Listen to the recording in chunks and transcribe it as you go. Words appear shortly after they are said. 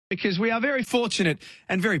Because we are very fortunate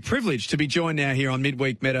and very privileged to be joined now here on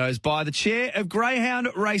Midweek Meadows by the chair of Greyhound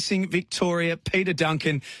Racing Victoria, Peita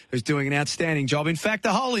Duncan, who's doing an outstanding job. In fact,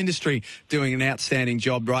 the whole industry doing an outstanding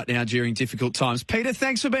job right now during difficult times. Peita,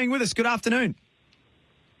 thanks for being with us. Good afternoon.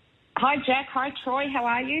 Hi, Jack. Hi, Troy. How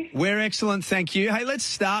are you? We're excellent, thank you. Hey, let's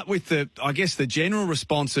start with the general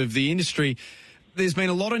response of the industry. There's been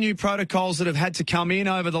a lot of new protocols that have had to come in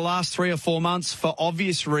over the last 3 or 4 months for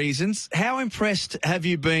obvious reasons. How impressed have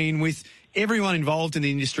you been with everyone involved in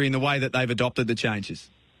the industry in the way that they've adopted the changes?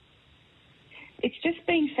 It's just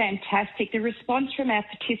been fantastic. The response from our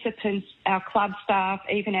participants, our club staff,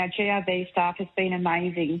 even our GRV staff has been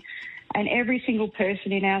amazing. And every single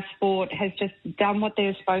person in our sport has just done what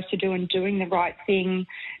they're supposed to do and doing the right thing.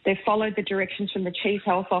 They've followed the directions from the Chief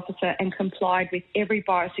Health Officer and complied with every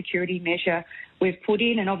biosecurity measure we've put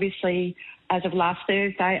in. And obviously, as of last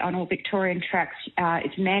Thursday, on all Victorian tracks,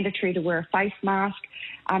 it's mandatory to wear a face mask.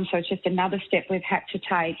 So it's just another step we've had to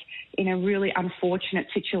take in a really unfortunate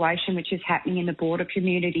situation which is happening in the border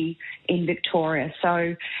community in Victoria.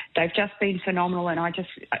 So they've just been phenomenal, and I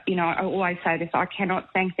always say this, I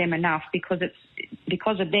cannot thank them enough, because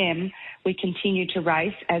of them we continue to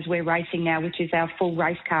race as we're racing now, which is our full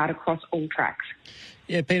race card across all tracks.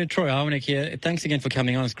 Yeah, Peter, Troy Iwanek here. Thanks again for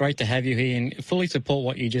coming on. It's great to have you here and fully support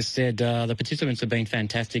what you just said. The participants have been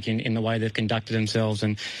fantastic in the way they've conducted themselves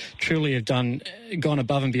and truly have gone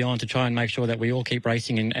above and beyond to try and make sure that we all keep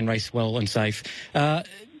racing and race well and safe.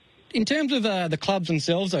 In terms of the clubs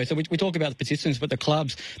themselves, though, so we talk about the participants, but the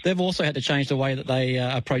clubs, they've also had to change the way that they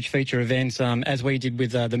approach feature events, as we did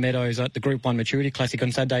with the Meadows at the Group 1 Maturity Classic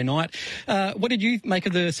on Saturday night. What did you make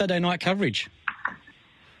of the Saturday night coverage?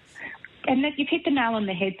 And you've hit the nail on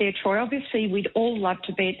the head there, Troy. Obviously, we'd all love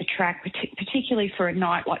to be at the track, particularly for a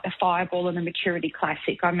night like the Fireball and the Maturity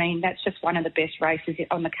Classic. I mean, that's just one of the best races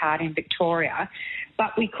on the card in Victoria.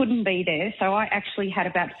 But we couldn't be there, so I actually had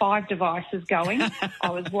about 5 devices going.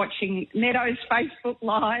 I was watching Meadows Facebook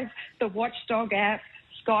Live, the Watchdog app,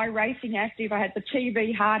 Sky Racing Active. I had the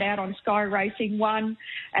TV hard out on Sky Racing 1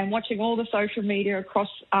 and watching all the social media across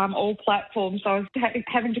all platforms. So I was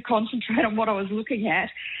having to concentrate on what I was looking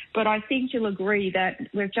at. But I think you'll agree that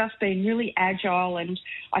we've just been really agile, and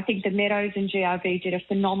I think the Meadows and GRV did a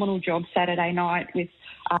phenomenal job Saturday night with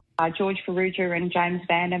George Ferrugia and James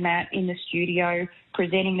Vandermatt in the studio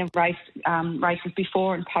presenting the races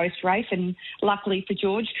before and post-race. And luckily for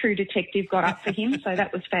George, True Detective got up for him, so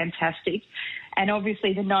that was fantastic. And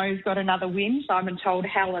obviously the Nose got another win, Simon Told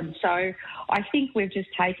Helen. So I think we've just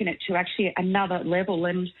taken it to actually another level.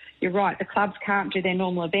 And you're right, the clubs can't do their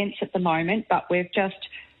normal events at the moment, but we've just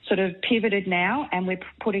sort of pivoted now, and we're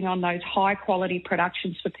putting on those high-quality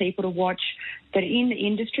productions for people to watch that are in the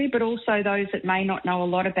industry, but also those that may not know a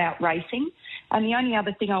lot about racing. And the only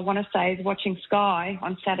other thing I want to say is watching Sky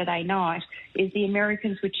on Saturday night is the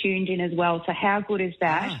Americans were tuned in as well. So how good is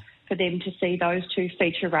that for them to see those 2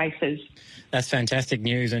 feature races? That's fantastic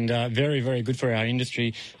news, and very, very good for our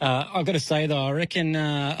industry. I've got to say, though, I reckon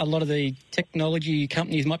a lot of the technology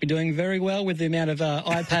companies might be doing very well with the amount of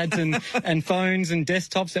iPads and phones and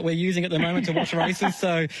desktops that we're using at the moment to watch races.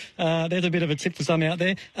 So there's a bit of a tip for some out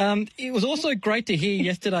there. It was also great to hear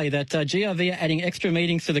yesterday that GRV are adding extra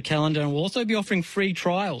meetings to the calendar and will also be offering free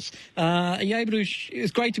trials. Are you able to?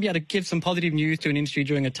 It's great to be able to give some positive news to an industry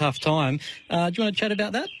during a tough time. Do you want to chat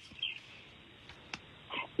about that?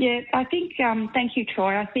 Yeah, I think, thank you,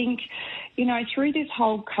 Troy. I think, through this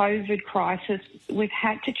whole COVID crisis, we've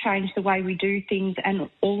had to change the way we do things and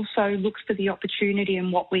also look for the opportunity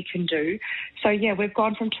and what we can do. So, yeah, we've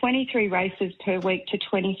gone from 23 races per week to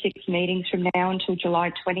 26 meetings from now until July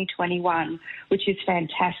 2021, which is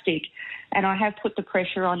fantastic. And I have put the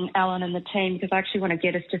pressure on Alan and the team because I actually want to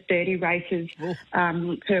get us to 30 races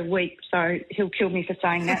per week. So he'll kill me for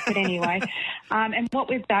saying that. But anyway, and what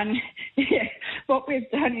we've done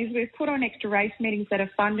is we've put on extra race meetings that are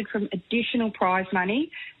funded from additional prize money,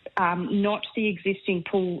 not the existing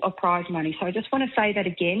pool of prize money. So I just want to say that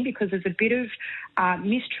again, because there's a bit of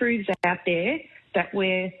mistruths out there that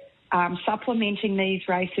we're supplementing these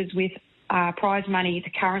races with prize money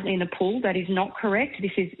currently in the pool. That is not correct.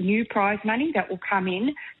 This is new prize money that will come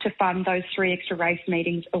in to fund those 3 extra race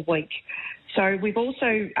meetings a week. So we've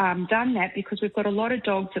also done that because we've got a lot of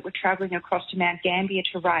dogs that were travelling across to Mount Gambier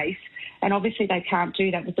to race, and obviously they can't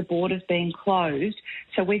do that with the borders being closed.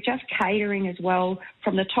 So we're just catering as well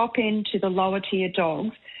from the top end to the lower tier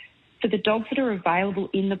dogs for the dogs that are available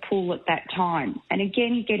in the pool at that time. And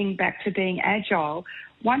again, getting back to being agile,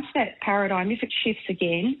 once that paradigm, if it shifts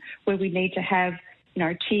again, where we need to have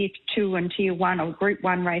Tier 2 and Tier 1 or Group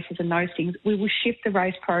 1 races and those things, we will shift the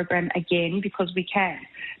race program again because we can.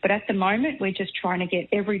 But at the moment, we're just trying to get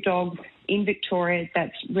every dog in Victoria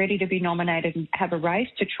that's ready to be nominated and have a race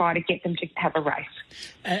to try to get them to have a race.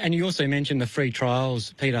 And you also mentioned the free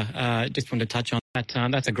trials, Peter. Just wanted to touch on that.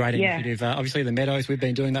 That's a great initiative. Obviously, the Meadows, we've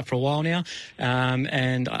been doing that for a while now,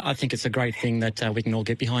 and I think it's a great thing that we can all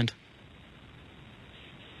get behind.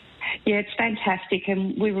 Yeah, it's fantastic,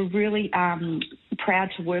 and we were really proud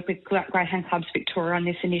to work with Greyhound Clubs Victoria on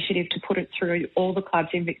this initiative to put it through all the clubs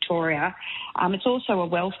in Victoria. It's also a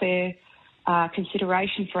welfare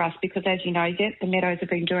consideration for us because, as you know, the Meadows have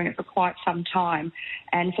been doing it for quite some time.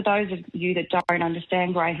 And for those of you that don't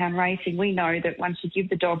understand greyhound racing, we know that once you give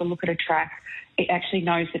the dog a look at a track, it actually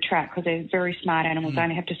knows the track because they're very smart animals. They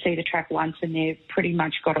only have to see the track once and they've pretty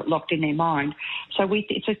much got it locked in their mind. So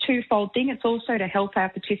it's a twofold thing. It's also to help our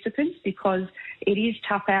participants because it is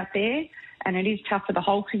tough out there. And it is tough for the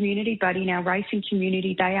whole community, but in our racing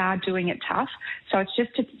community, they are doing it tough. So it's just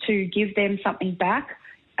to give them something back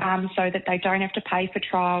so that they don't have to pay for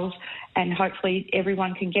trials, and hopefully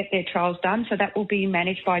everyone can get their trials done. So that will be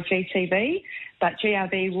managed by GCB, but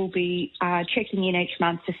GRB will be checking in each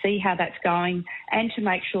month to see how that's going and to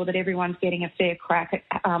make sure that everyone's getting a fair crack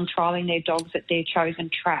at trialling their dogs at their chosen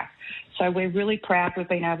track. So we're really proud we've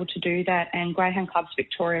been able to do that, and Greyhound Clubs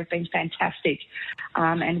Victoria have been fantastic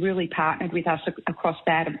and really partnered with us across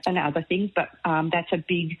that and other things. But that's a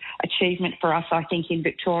big achievement for us, I think, in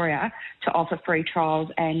Victoria to offer free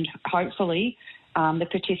trials, and hopefully the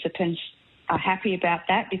participants are happy about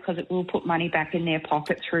that because it will put money back in their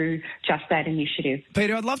pocket through just that initiative.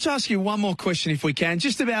 Peter, I'd love to ask you one more question if we can,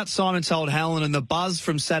 just about Simon Told Helen and the buzz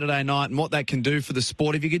from Saturday night and what that can do for the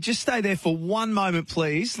sport. If you could just stay there for one moment,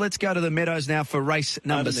 please. Let's go to the Meadows now for race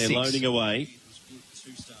number 6. They're loading away.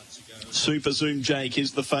 Super Zoom Jake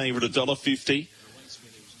is the favourite, $1.50.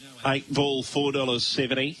 8 Ball,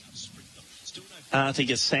 $4.70. Arctic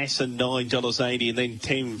Assassin, $9.80, and then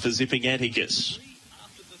 10 for Zipping Atticus.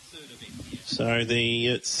 So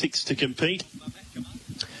the 6 to compete.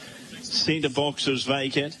 Centre box is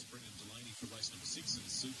vacant.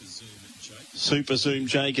 Super Zoom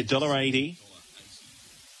Jake, $1.80.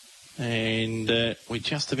 And we're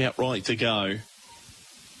just about right to go.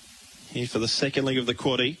 Here for the second leg of the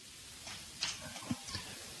quaddie.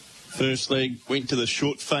 First leg went to the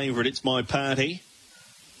short favourite, It's My Party.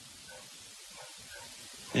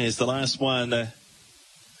 There's the last one,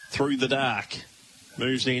 Through the Dark.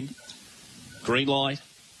 Moves in. Green light.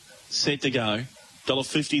 Set to go.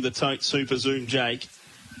 $1.50 the tote, Super Zoom Jake.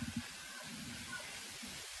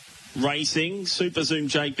 Racing, Super Zoom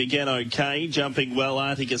Jake began okay, jumping well.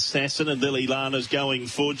 Arctic Assassin and Lily Lana's going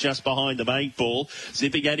forward just behind them. 8 Ball.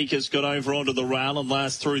 Zipping Atticus got over onto the rail and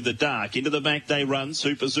last Through the Dark. Into the back they run.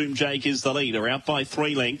 Super Zoom Jake is the leader, out by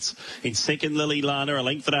 3 lengths. In second, Lily Lana, a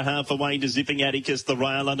length and a half away to Zipping Atticus. The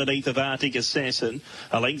rail underneath of Arctic Assassin.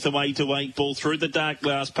 A length away to 8 Ball. Through the Dark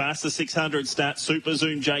last past the 600 start. Super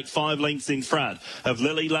Zoom Jake 5 lengths in front of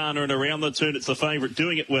Lily Lana, and around the turn it's the favourite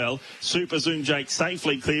doing it well. Super Zoom Jake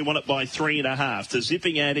safely clear, won it by 3.5 to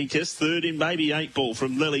Zipping Atticus. Third in maybe 8 Ball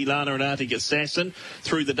from Lily Lana and Arctic Assassin.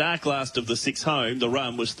 Through the Dark last of the 6 home. The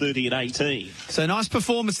run was 30.18. So nice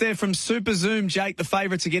performance there from Super Zoom Jake. The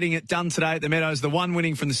favourites are getting it done today at the Meadows. The 1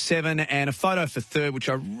 winning from the 7 and a photo for third, which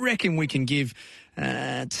I reckon we can give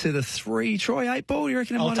to the 3. Troy, 8 Ball, you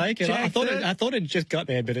reckon? I'll take it. I thought it just got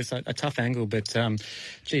there, but it's a tough angle. But,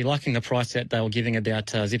 liking the price that they were giving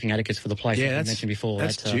about Zipping Atticus for the place that I mentioned before.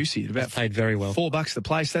 That's juicy. About paid very well. $4 the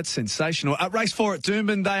place. That's sensational. Race 4 at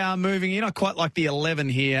Doomben, they are moving in. I quite like the 11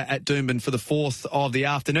 here at Doomben for the 4th of the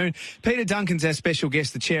afternoon. Peita Duncan's our special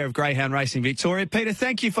guest, the chair of Greyhound Racing Victoria. Peter,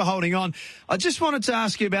 thank you for holding on. I just wanted to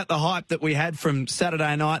ask you about the hype that we had from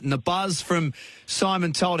Saturday night and the buzz from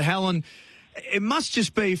Simon Told Helen. It must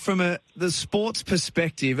just be from the sports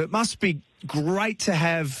perspective. It must be great to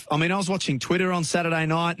have. I mean, I was watching Twitter on Saturday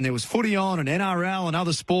night and there was footy on and NRL and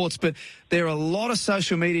other sports, but there are a lot of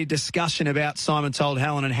social media discussion about Simon Told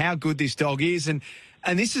Helen and how good this dog is. And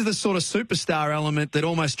this is the sort of superstar element that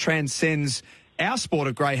almost transcends our sport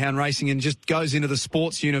of greyhound racing and just goes into the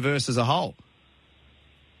sports universe as a whole.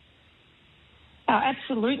 Oh,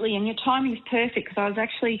 absolutely, and your timing's perfect because I was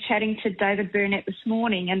actually chatting to David Burnett this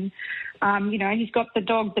morning, and he's got the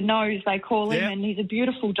dog, the Nose they call him, and he's a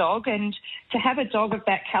beautiful dog, and to have a dog of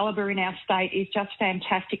that calibre in our state is just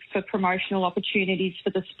fantastic for promotional opportunities for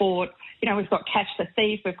the sport. You know, we've got Catch the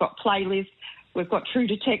Thief, we've got Playlist, we've got True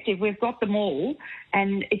Detective, we've got them all,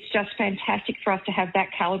 and it's just fantastic for us to have that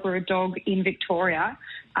calibre of dog in Victoria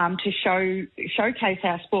to showcase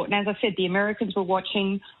our sport. And as I said, the Americans were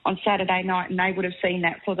watching on Saturday night and they would have seen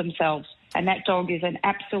that for themselves. And that dog is an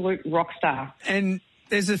absolute rock star. And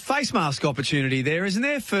there's a face mask opportunity there, isn't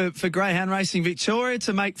there, for Greyhound Racing Victoria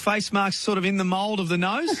to make face masks sort of in the mould of the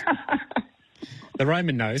nose? The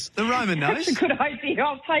Roman nose. The Roman nose. That's a good idea.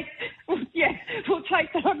 We'll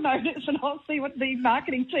take that on notice, and I'll see what the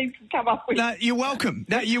marketing team can come up with. No, you're welcome.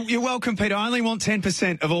 No, you're welcome, Peter. I only want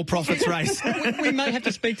 10% of all profits raised. We may have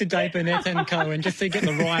to speak to Dave Burnett and Co. and just see get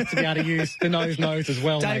the right to be able to use the nose as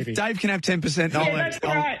well. Maybe Dave can have 10%.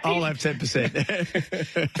 I'll have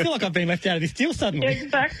 10%. I feel like I've been left out of this deal suddenly.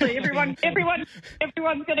 Exactly. Everyone's going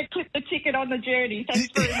to clip the ticket on the journey. Thanks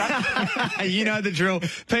very much. You know the drill.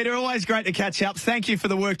 Peter, always great to catch up. Thank you for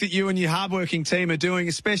the work that you and your hardworking team are doing,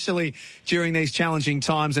 especially during these challenging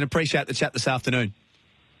times, and appreciate the chat this afternoon.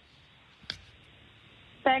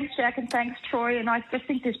 Thanks, Jack, and thanks, Troy. And I just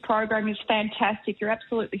think this program is fantastic. You're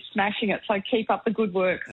absolutely smashing it, so keep up the good work.